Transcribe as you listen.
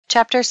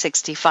Chapter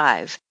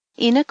 65.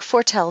 Enoch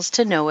foretells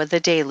to Noah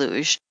the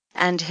deluge,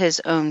 and his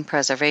own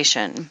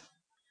preservation.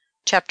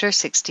 Chapter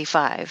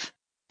 65.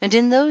 And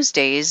in those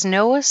days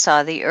Noah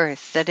saw the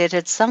earth that it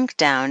had sunk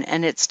down,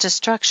 and its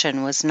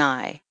destruction was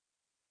nigh.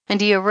 And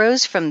he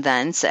arose from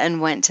thence, and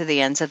went to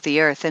the ends of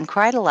the earth, and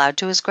cried aloud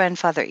to his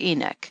grandfather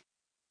Enoch.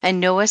 And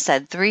Noah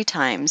said 3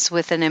 times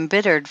with an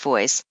embittered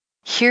voice,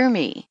 Hear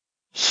me,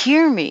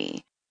 hear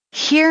me,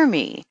 hear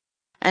me.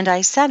 And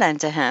I said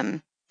unto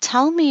him,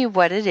 Tell me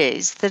what it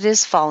is that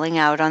is falling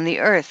out on the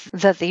earth,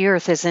 that the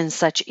earth is in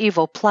such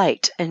evil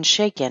plight and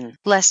shaken,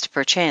 lest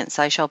perchance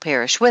I shall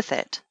perish with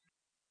it.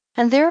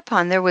 And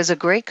thereupon there was a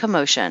great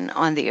commotion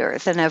on the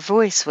earth, and a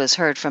voice was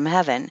heard from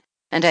heaven,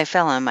 and I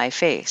fell on my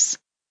face.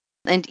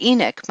 And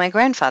Enoch my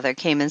grandfather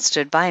came and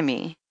stood by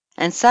me,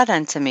 and said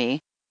unto me,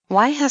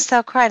 Why hast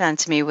thou cried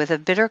unto me with a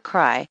bitter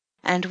cry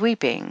and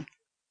weeping?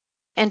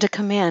 And a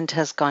command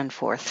has gone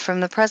forth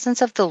from the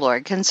presence of the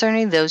Lord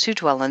concerning those who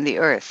dwell on the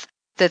earth,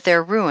 that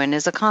their ruin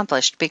is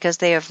accomplished, because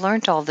they have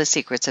learnt all the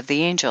secrets of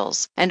the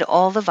angels, and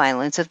all the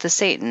violence of the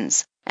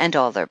Satans, and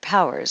all their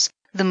powers,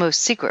 the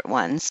most secret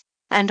ones,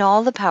 and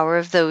all the power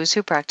of those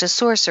who practice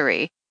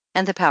sorcery,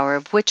 and the power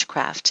of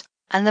witchcraft,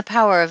 and the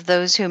power of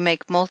those who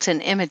make molten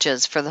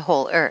images for the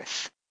whole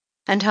earth,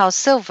 and how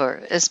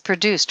silver is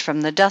produced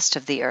from the dust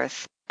of the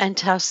earth, and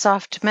how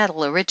soft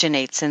metal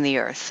originates in the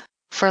earth.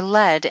 For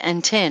lead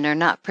and tin are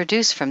not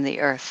produced from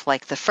the earth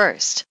like the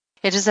first,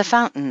 it is a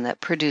fountain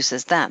that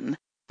produces them,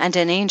 and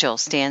an angel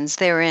stands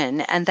therein,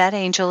 and that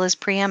angel is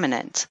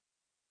preeminent.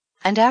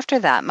 And after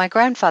that my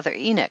grandfather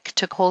Enoch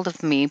took hold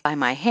of me by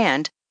my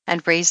hand,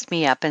 and raised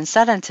me up, and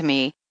said unto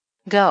me,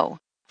 Go,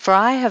 for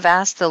I have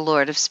asked the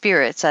Lord of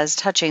spirits as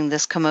touching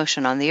this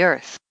commotion on the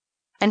earth.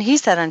 And he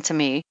said unto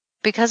me,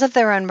 Because of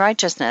their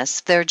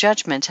unrighteousness their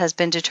judgment has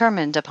been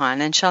determined upon,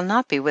 and shall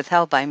not be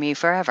withheld by me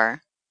forever.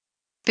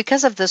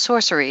 Because of the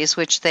sorceries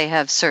which they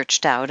have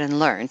searched out and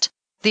learnt,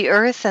 the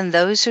earth and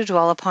those who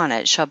dwell upon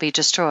it shall be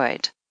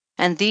destroyed.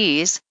 And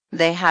these,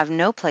 they have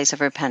no place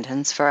of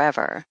repentance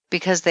forever,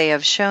 because they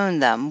have shown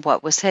them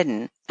what was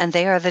hidden, and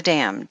they are the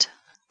damned.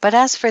 But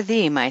as for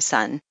thee, my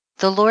son,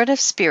 the Lord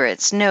of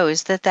spirits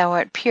knows that thou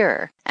art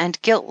pure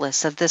and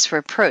guiltless of this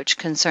reproach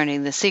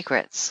concerning the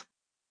secrets.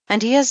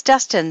 And he has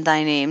destined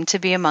thy name to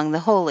be among the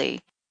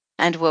holy,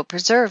 and will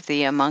preserve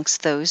thee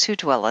amongst those who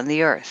dwell on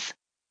the earth,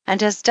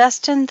 and has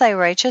destined thy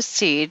righteous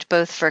seed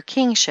both for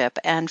kingship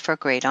and for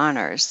great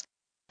honors.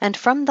 And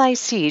from thy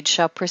seed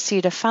shall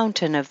proceed a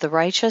fountain of the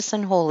righteous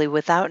and holy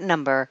without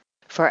number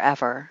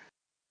forever.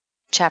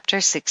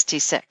 Chapter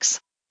 66.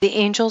 The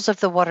angels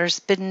of the waters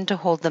bidden to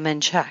hold them in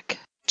check.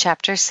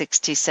 Chapter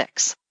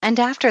 66. And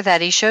after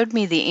that he showed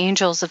me the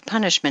angels of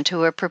punishment,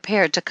 who are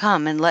prepared to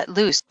come and let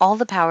loose all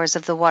the powers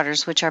of the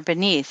waters which are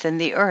beneath in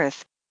the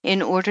earth,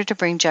 in order to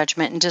bring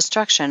judgment and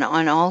destruction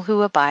on all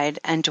who abide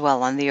and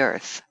dwell on the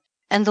earth.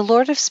 And the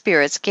Lord of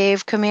spirits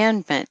gave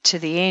commandment to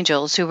the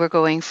angels who were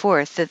going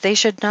forth, that they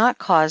should not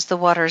cause the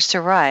waters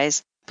to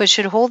rise, but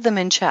should hold them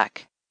in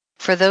check,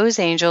 for those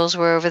angels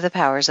were over the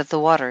powers of the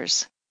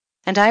waters.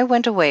 And I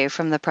went away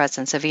from the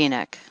presence of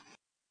Enoch.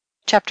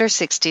 Chapter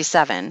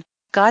 67.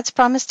 God's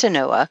promise to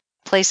Noah,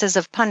 places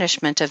of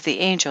punishment of the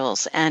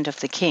angels and of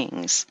the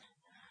kings.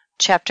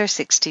 Chapter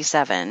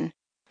 67.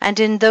 And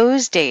in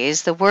those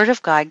days the word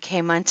of God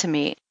came unto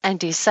me,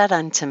 and he said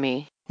unto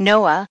me,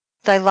 Noah,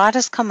 thy lot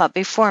is come up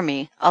before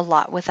me, a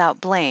lot without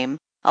blame,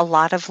 a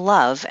lot of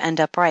love and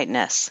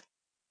uprightness.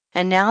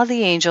 And now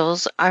the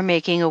angels are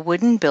making a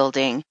wooden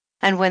building,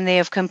 and when they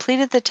have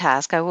completed the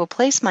task I will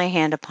place my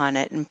hand upon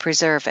it and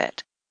preserve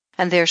it,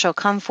 and there shall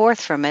come forth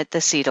from it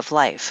the seed of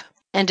life.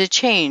 And a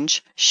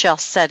change shall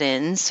set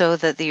in, so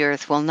that the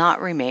earth will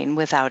not remain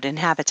without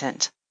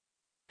inhabitant.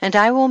 And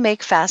I will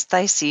make fast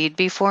thy seed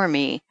before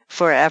me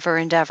for ever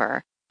and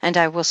ever, and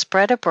I will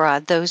spread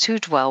abroad those who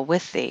dwell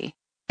with thee.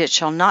 It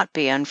shall not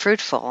be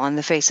unfruitful on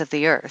the face of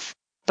the earth,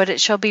 but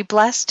it shall be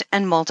blessed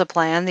and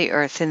multiply on the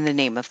earth in the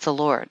name of the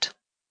Lord.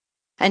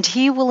 And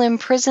he will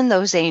imprison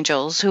those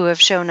angels who have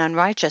shown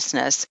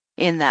unrighteousness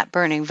in that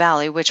burning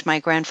valley which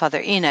my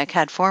grandfather Enoch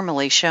had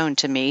formerly shown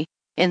to me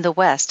in the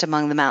west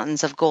among the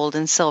mountains of gold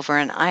and silver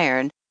and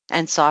iron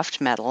and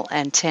soft metal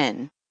and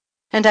tin.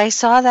 And I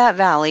saw that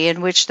valley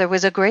in which there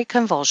was a great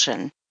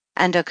convulsion,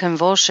 and a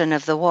convulsion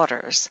of the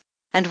waters.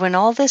 And when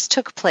all this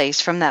took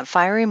place from that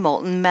fiery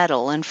molten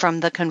metal, and from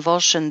the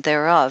convulsion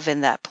thereof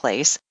in that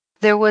place,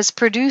 there was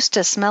produced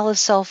a smell of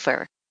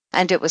sulfur,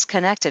 and it was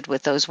connected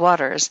with those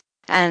waters,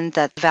 and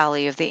that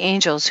valley of the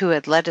angels who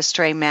had led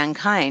astray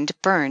mankind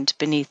burned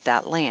beneath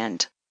that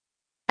land.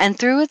 And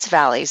through its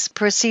valleys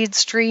proceed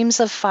streams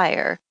of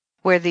fire,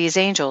 where these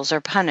angels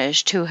are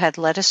punished who had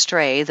led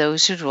astray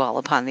those who dwell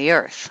upon the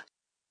earth.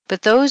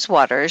 But those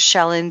waters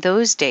shall in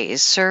those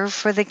days serve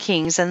for the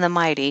kings and the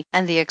mighty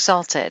and the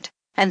exalted,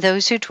 and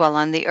those who dwell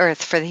on the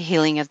earth for the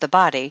healing of the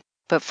body,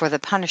 but for the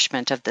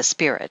punishment of the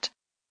spirit.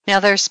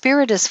 Now their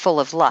spirit is full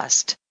of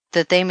lust,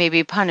 that they may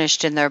be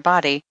punished in their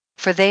body,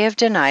 for they have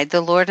denied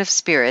the Lord of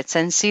spirits,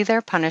 and see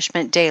their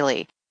punishment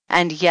daily,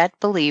 and yet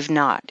believe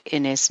not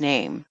in his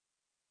name.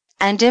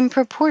 And in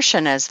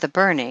proportion as the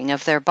burning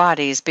of their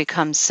bodies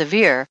becomes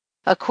severe,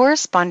 a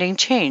corresponding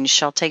change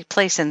shall take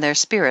place in their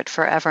spirit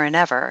forever and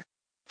ever.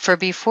 For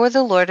before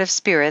the Lord of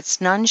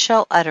spirits none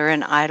shall utter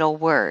an idle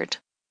word.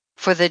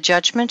 For the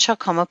judgment shall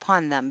come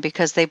upon them,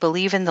 because they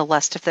believe in the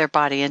lust of their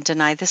body and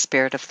deny the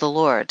Spirit of the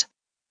Lord.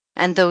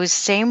 And those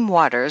same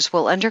waters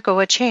will undergo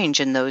a change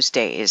in those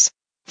days.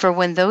 For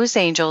when those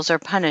angels are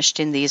punished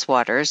in these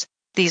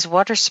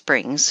water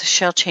springs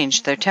shall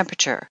change their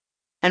temperature.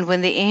 And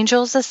when the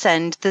angels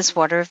ascend, this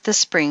water of the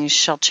springs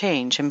shall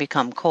change and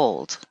become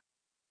cold.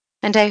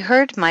 And I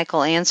heard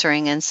Michael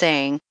answering and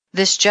saying,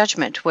 this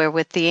judgment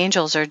wherewith the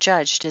angels are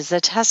judged is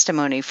a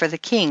testimony for the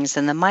kings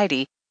and the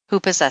mighty who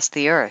possess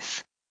the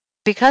earth.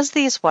 Because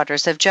these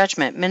waters of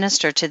judgment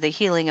minister to the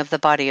healing of the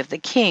body of the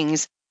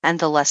kings and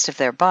the lust of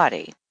their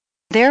body.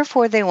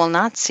 Therefore they will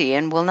not see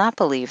and will not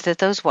believe that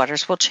those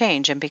waters will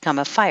change and become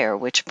a fire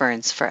which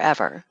burns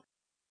forever.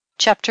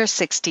 Chapter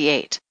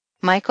 68.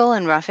 Michael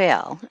and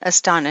Raphael,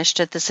 astonished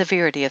at the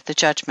severity of the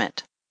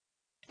judgment.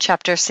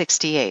 Chapter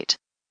 68.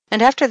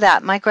 And after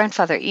that my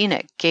grandfather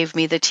Enoch gave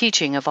me the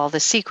teaching of all the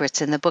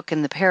secrets in the book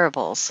and the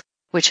parables,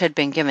 which had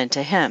been given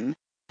to him,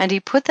 and he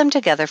put them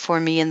together for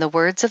me in the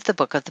words of the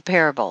book of the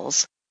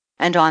parables.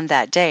 And on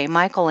that day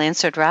Michael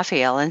answered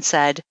Raphael and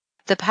said,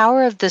 the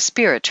power of the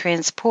Spirit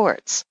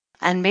transports,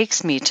 and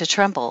makes me to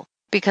tremble,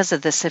 because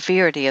of the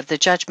severity of the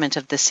judgment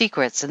of the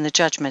secrets and the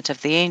judgment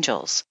of the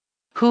angels.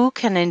 Who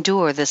can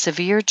endure the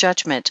severe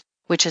judgment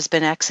which has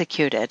been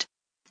executed,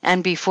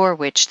 and before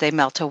which they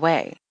melt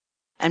away?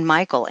 And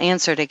Michael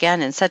answered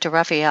again and said to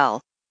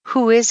Raphael,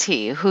 who is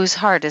he whose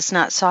heart is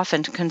not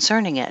softened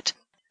concerning it,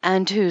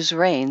 and whose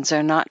reins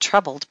are not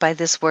troubled by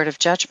this word of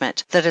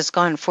judgment that has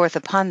gone forth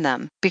upon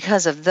them,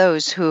 because of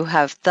those who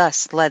have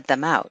thus led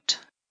them out?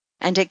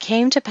 And it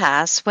came to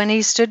pass, when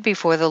he stood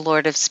before the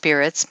Lord of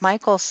spirits,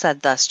 Michael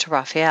said thus to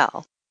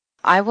Raphael,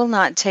 I will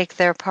not take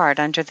their part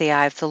under the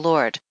eye of the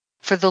Lord,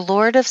 for the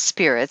Lord of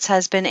spirits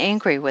has been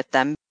angry with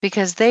them,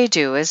 because they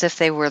do as if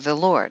they were the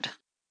Lord.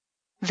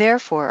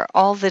 Therefore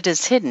all that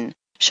is hidden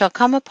shall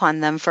come upon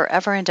them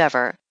forever and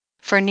ever,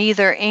 for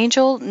neither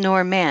angel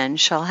nor man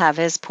shall have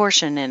his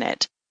portion in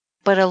it,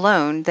 but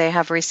alone they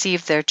have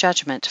received their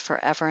judgment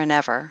forever and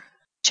ever.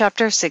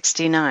 Chapter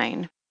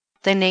 69.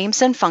 The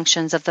names and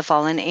functions of the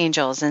fallen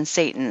angels and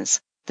Satan's,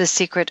 the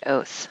secret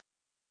oath.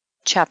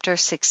 Chapter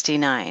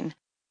 69.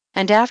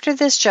 And after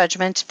this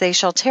judgment they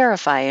shall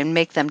terrify and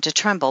make them to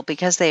tremble,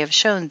 because they have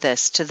shown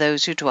this to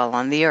those who dwell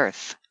on the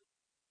earth.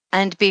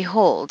 And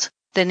behold,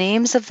 the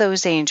names of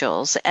those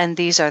angels, and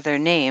these are their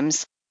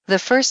names, the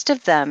first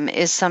of them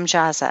is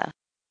Samjaza,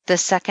 the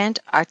second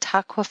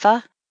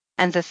Artaquapha,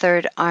 and the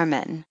third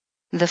Armen,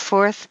 the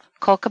fourth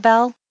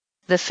Kokabel,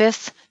 the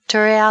fifth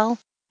Turiel,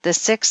 the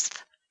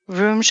sixth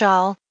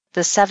Rumjal,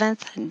 the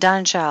seventh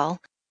Danjal,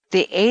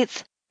 the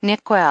eighth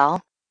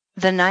Niquel,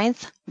 the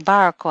ninth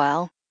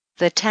Baraquel,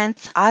 the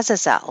 10th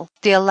Azazel,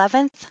 the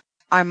 11th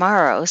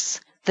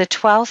Armaros, the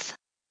 12th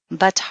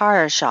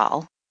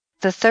Batarjal,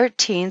 the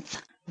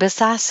 13th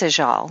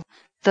Besasajal,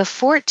 the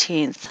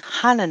 14th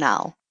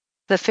Hananel,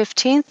 the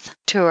 15th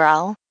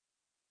Turel,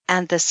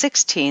 and the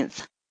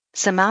 16th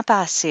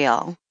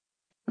Samapasiel,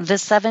 the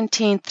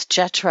 17th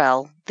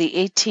Jetrel, the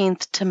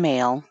 18th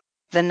Tamael,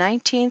 the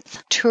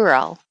 19th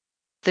Turel,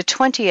 the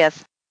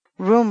 20th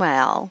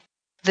Rumael,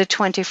 the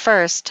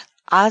 21st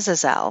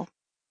Azazel.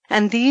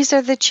 And these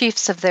are the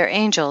chiefs of their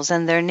angels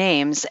and their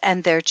names,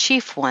 and their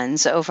chief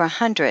ones over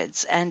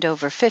hundreds, and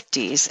over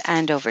 50s,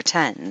 and over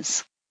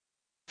 10s.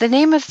 The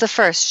name of the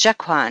first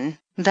Jequan,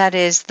 that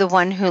is, the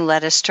one who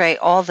led astray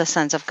all the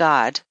sons of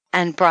God,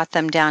 and brought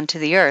them down to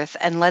the earth,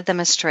 and led them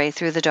astray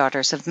through the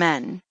daughters of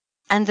men.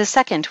 And the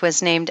second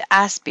was named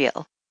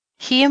Aspiel.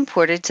 He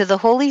imported to the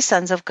holy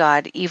sons of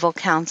God evil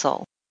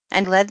counsel,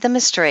 and led them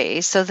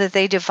astray, so that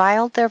they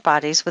defiled their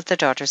bodies with the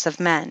daughters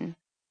of men.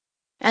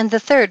 And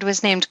the third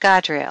was named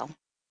Gadriel.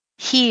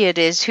 He it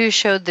is who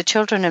showed the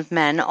children of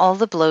men all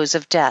the blows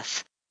of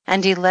death,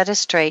 and he led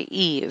astray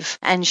Eve,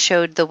 and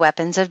showed the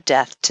weapons of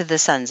death to the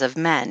sons of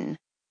men,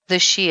 the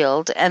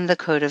shield and the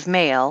coat of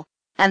mail,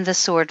 and the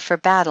sword for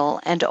battle,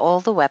 and all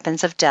the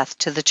weapons of death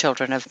to the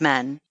children of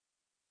men.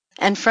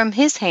 And from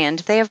his hand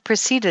they have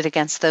proceeded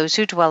against those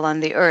who dwell on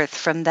the earth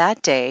from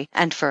that day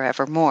and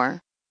forevermore.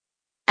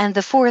 And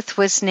the fourth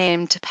was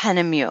named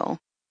Penemuel.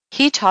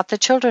 He taught the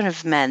children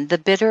of men the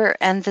bitter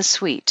and the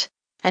sweet,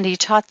 and he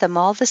taught them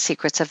all the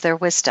secrets of their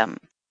wisdom.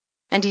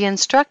 And he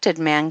instructed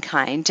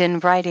mankind in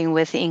writing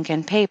with ink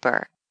and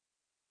paper,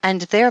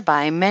 and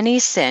thereby many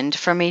sinned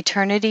from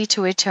eternity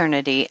to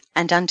eternity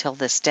and until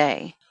this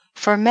day.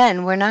 For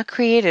men were not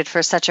created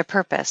for such a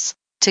purpose,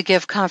 to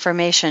give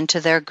confirmation to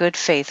their good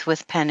faith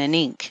with pen and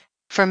ink.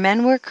 For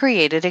men were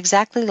created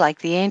exactly like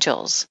the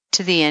angels,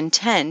 to the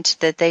intent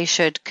that they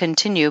should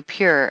continue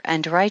pure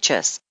and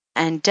righteous,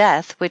 and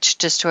death, which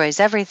destroys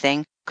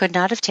everything, could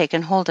not have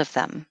taken hold of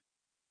them.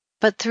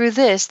 But through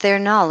this their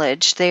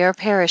knowledge they are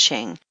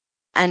perishing,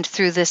 and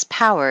through this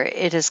power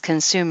it is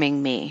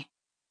consuming me.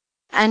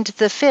 And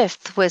the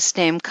fifth was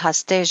named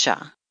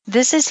Kasteja.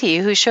 This is he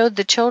who showed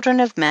the children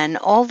of men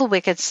all the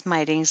wicked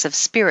smitings of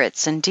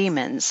spirits and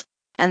demons,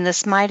 and the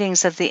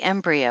smitings of the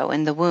embryo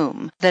in the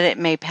womb, that it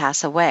may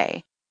pass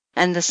away,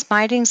 and the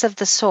smitings of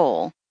the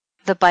soul,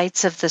 the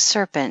bites of the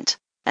serpent,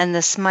 and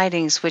the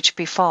smitings which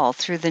befall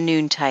through the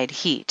noontide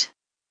heat.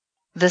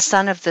 The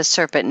son of the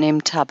serpent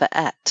named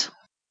Tabaet.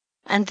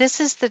 And this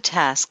is the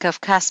task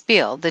of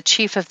Caspiel, the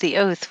chief of the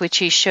oath which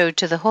he showed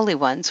to the holy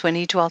ones when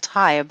he dwelt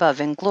high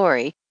above in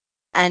glory,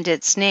 and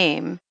its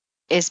name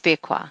is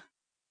Bequa.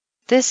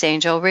 This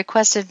angel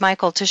requested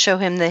Michael to show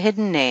him the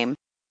hidden name,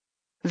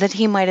 that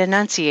he might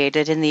enunciate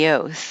it in the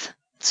oath,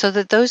 so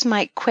that those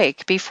might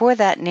quake before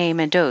that name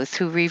and oath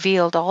who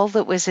revealed all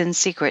that was in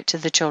secret to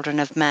the children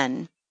of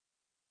men.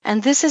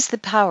 And this is the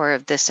power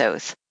of this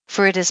oath,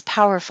 for it is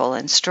powerful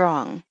and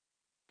strong.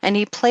 And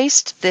he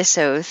placed this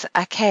oath,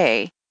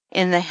 Akeh,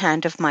 in the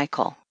hand of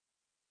Michael.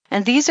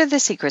 And these are the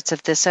secrets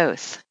of this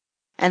oath,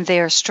 and they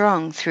are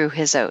strong through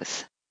his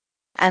oath.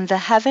 And the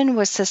heaven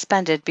was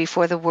suspended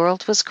before the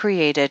world was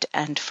created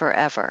and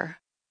forever.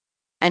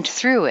 And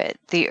through it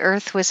the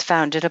earth was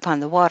founded upon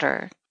the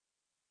water.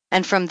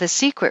 And from the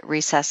secret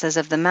recesses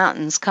of the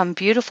mountains come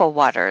beautiful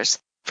waters,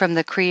 from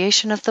the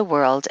creation of the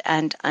world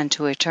and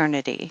unto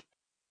eternity.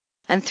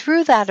 And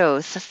through that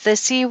oath the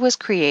sea was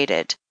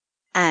created,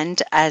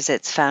 and as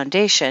its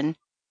foundation,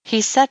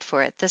 he set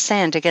for it the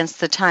sand against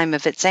the time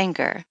of its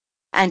anger,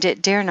 and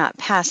it dare not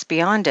pass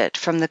beyond it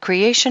from the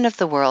creation of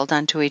the world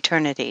unto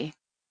eternity.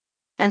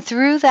 And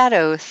through that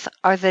oath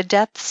are the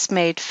depths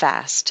made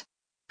fast,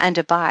 and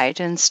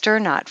abide and stir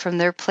not from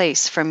their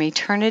place from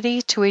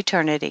eternity to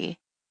eternity.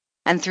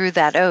 And through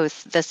that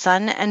oath the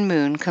sun and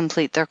moon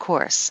complete their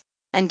course,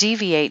 and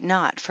deviate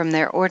not from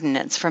their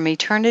ordinance from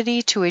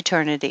eternity to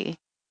eternity.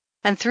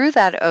 And through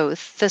that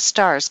oath the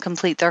stars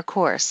complete their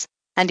course,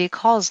 and he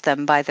calls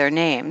them by their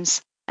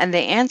names, and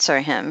they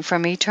answer him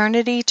from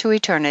eternity to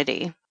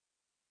eternity.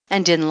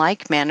 And in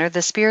like manner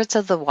the spirits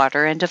of the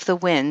water and of the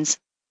winds,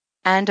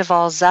 and of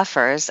all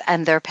zephyrs,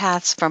 and their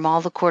paths from all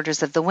the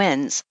quarters of the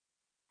winds.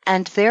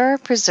 And there are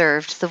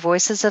preserved the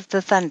voices of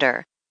the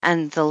thunder,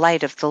 and the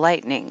light of the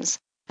lightnings,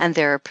 and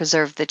there are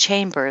preserved the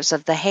chambers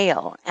of the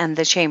hail, and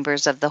the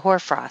chambers of the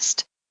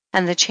hoarfrost,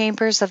 and the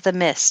chambers of the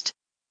mist,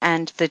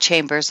 and the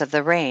chambers of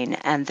the rain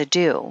and the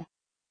dew.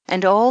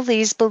 And all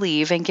these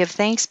believe and give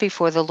thanks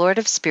before the Lord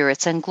of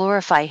spirits, and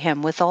glorify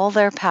him with all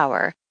their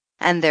power,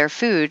 and their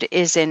food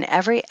is in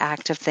every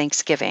act of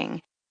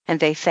thanksgiving. And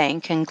they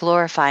thank and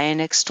glorify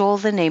and extol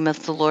the name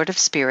of the Lord of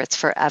spirits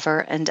forever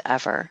and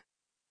ever.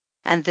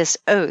 And this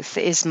oath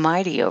is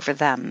mighty over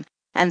them,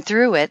 and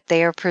through it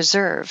they are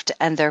preserved,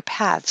 and their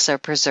paths are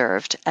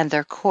preserved, and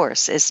their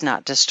course is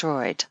not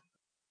destroyed.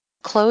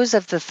 Close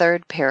of the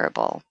third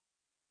parable.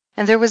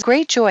 And there was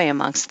great joy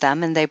amongst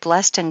them, and they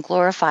blessed and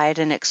glorified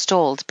and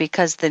extolled,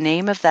 because the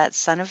name of that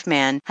Son of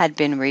Man had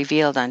been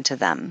revealed unto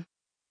them.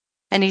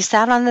 And he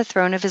sat on the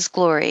throne of his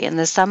glory, and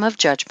the sum of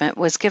judgment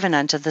was given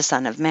unto the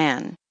Son of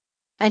Man.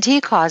 And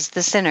he caused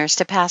the sinners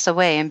to pass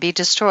away and be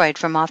destroyed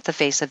from off the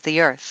face of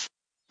the earth.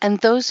 And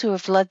those who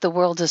have led the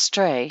world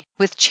astray,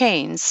 with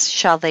chains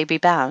shall they be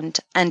bound,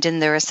 and in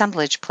their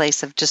assemblage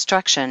place of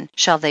destruction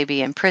shall they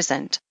be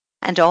imprisoned,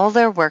 and all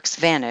their works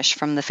vanish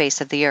from the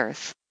face of the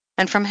earth.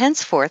 And from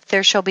henceforth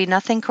there shall be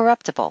nothing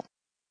corruptible.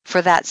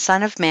 For that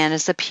Son of Man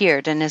is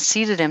appeared, and has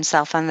seated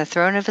himself on the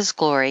throne of his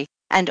glory,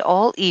 and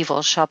all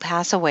evil shall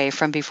pass away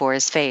from before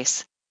his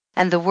face.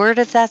 And the word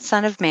of that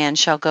Son of Man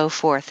shall go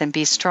forth and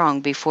be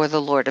strong before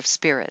the Lord of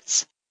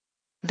spirits.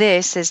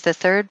 This is the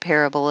third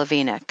parable of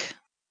Enoch.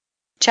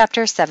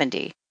 Chapter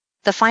 70.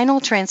 The final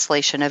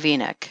translation of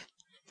Enoch.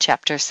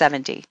 Chapter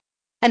 70.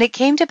 And it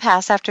came to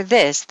pass after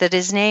this, that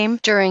his name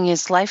during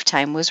his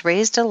lifetime was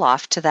raised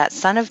aloft to that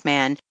Son of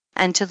Man,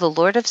 and to the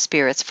Lord of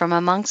spirits from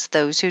amongst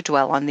those who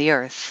dwell on the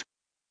earth.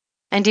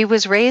 And he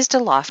was raised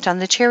aloft on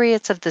the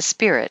chariots of the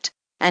Spirit,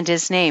 and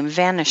his name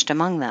vanished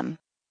among them.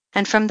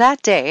 And from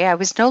that day I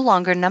was no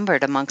longer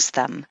numbered amongst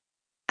them.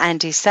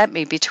 And he set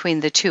me between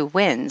the two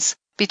winds,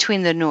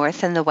 between the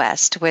north and the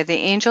west, where the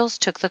angels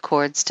took the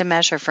cords to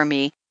measure for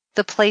me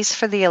the place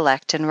for the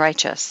elect and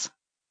righteous.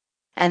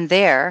 And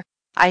there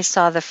I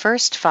saw the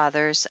first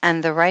fathers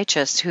and the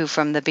righteous who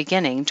from the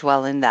beginning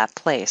dwell in that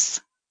place.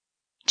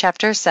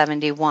 Chapter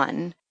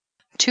 71.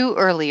 Two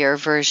earlier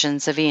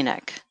versions of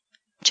Enoch.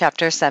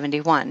 Chapter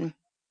 71.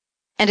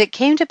 And it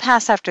came to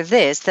pass after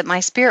this, that my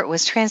spirit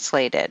was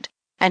translated,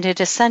 and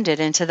it ascended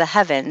into the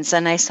heavens,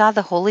 and I saw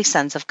the holy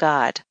sons of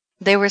God.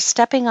 They were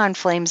stepping on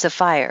flames of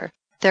fire,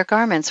 their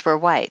garments were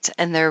white,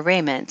 and their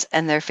raiment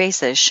and their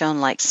faces shone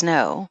like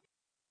snow.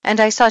 And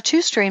I saw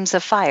two streams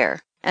of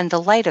fire, and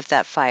the light of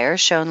that fire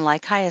shone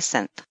like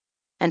hyacinth.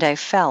 And I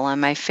fell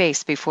on my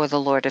face before the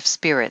Lord of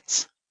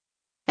spirits.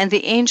 And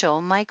the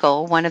angel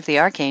Michael, one of the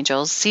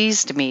archangels,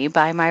 seized me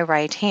by my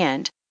right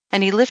hand,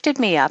 and he lifted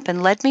me up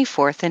and led me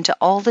forth into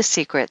all the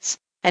secrets,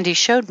 and he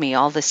showed me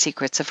all the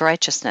secrets of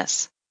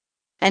righteousness.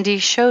 And he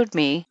showed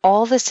me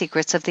all the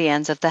secrets of the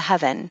ends of the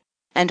heaven,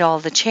 and all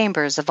the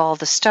chambers of all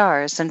the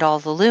stars, and all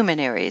the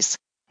luminaries,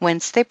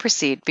 whence they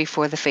proceed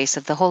before the face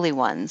of the holy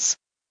ones.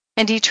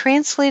 And he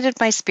translated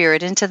my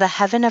spirit into the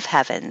heaven of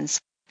heavens,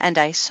 and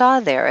I saw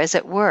there as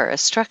it were a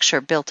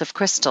structure built of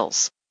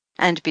crystals,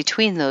 and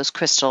between those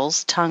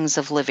crystals tongues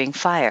of living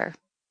fire.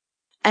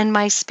 And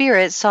my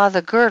spirit saw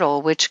the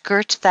girdle which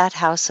girt that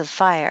house of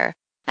fire,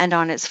 and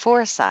on its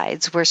four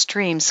sides were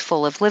streams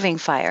full of living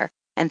fire,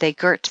 and they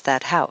girt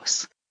that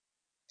house.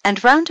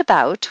 And round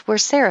about were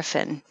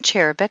seraphim,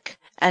 cherubic,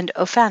 and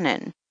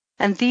ophanim,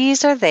 and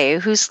these are they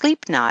who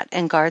sleep not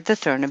and guard the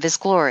throne of his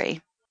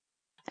glory.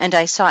 And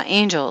I saw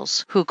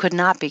angels who could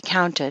not be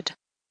counted,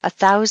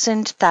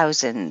 1,000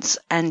 thousands,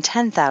 and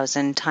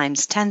 10,000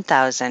 times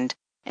 10,000,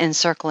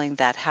 encircling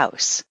that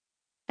house.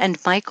 And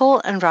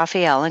Michael and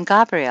Raphael and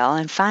Gabriel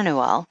and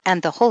Phanuel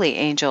and the holy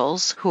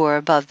angels who are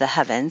above the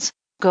heavens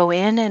go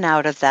in and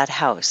out of that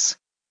house.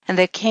 And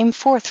they came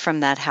forth from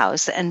that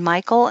house, and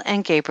Michael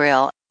and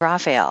Gabriel,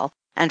 Raphael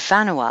and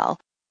Phanuel,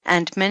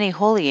 and many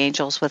holy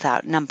angels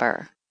without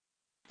number.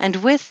 And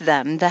with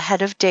them the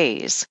head of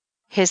days,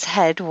 his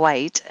head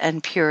white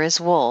and pure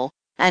as wool,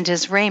 and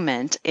his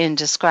raiment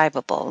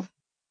indescribable.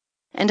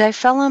 And I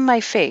fell on my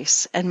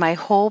face, and my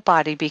whole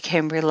body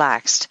became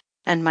relaxed,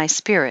 and my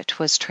spirit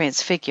was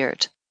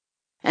transfigured.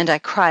 And I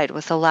cried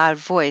with a loud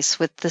voice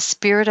with the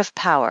spirit of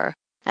power,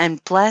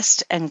 and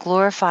blessed and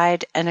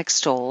glorified and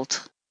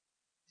extolled.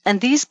 And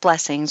these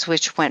blessings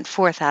which went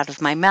forth out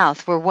of my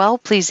mouth were well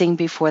pleasing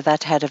before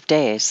that head of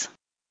days.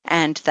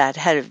 And that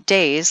head of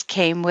days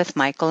came with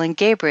Michael and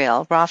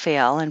Gabriel,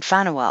 Raphael and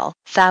Phanuel,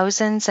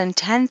 thousands and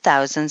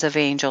 10,000s of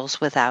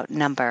angels without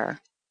number.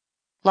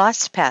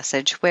 Lost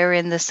passage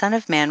wherein the Son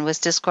of Man was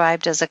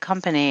described as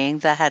accompanying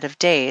the head of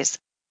days,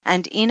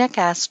 and Enoch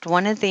asked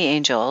one of the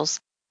angels,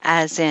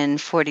 as in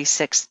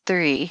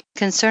 46:3,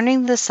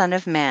 concerning the Son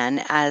of Man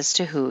as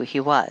to who he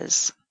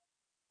was.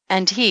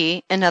 And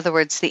he, in other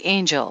words the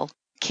angel,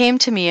 came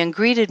to me and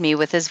greeted me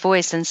with his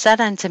voice and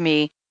said unto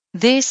me,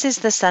 This is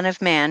the Son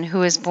of Man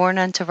who is born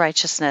unto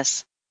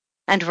righteousness,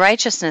 and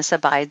righteousness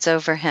abides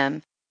over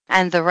him,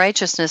 and the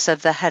righteousness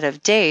of the head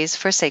of days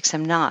forsakes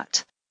him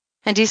not.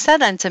 And he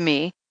said unto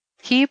me,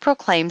 He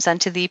proclaims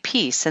unto thee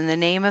peace in the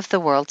name of the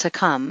world to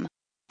come.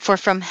 For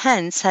from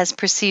hence has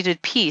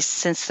proceeded peace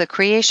since the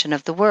creation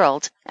of the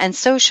world, and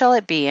so shall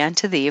it be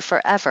unto thee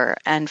forever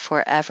and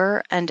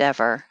forever and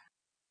ever.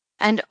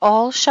 And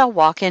all shall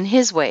walk in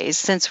his ways,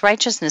 since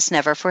righteousness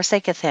never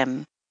forsaketh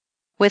him.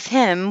 With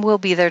him will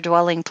be their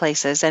dwelling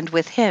places, and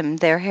with him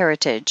their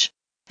heritage,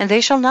 and they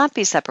shall not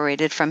be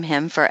separated from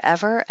him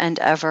forever and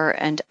ever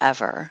and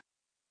ever.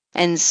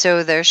 And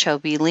so there shall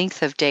be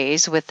length of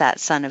days with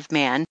that Son of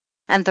Man,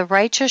 and the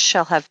righteous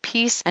shall have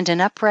peace and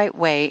an upright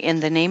way in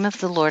the name of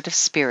the Lord of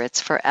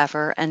spirits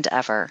forever and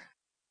ever.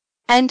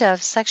 End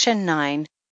of section 9.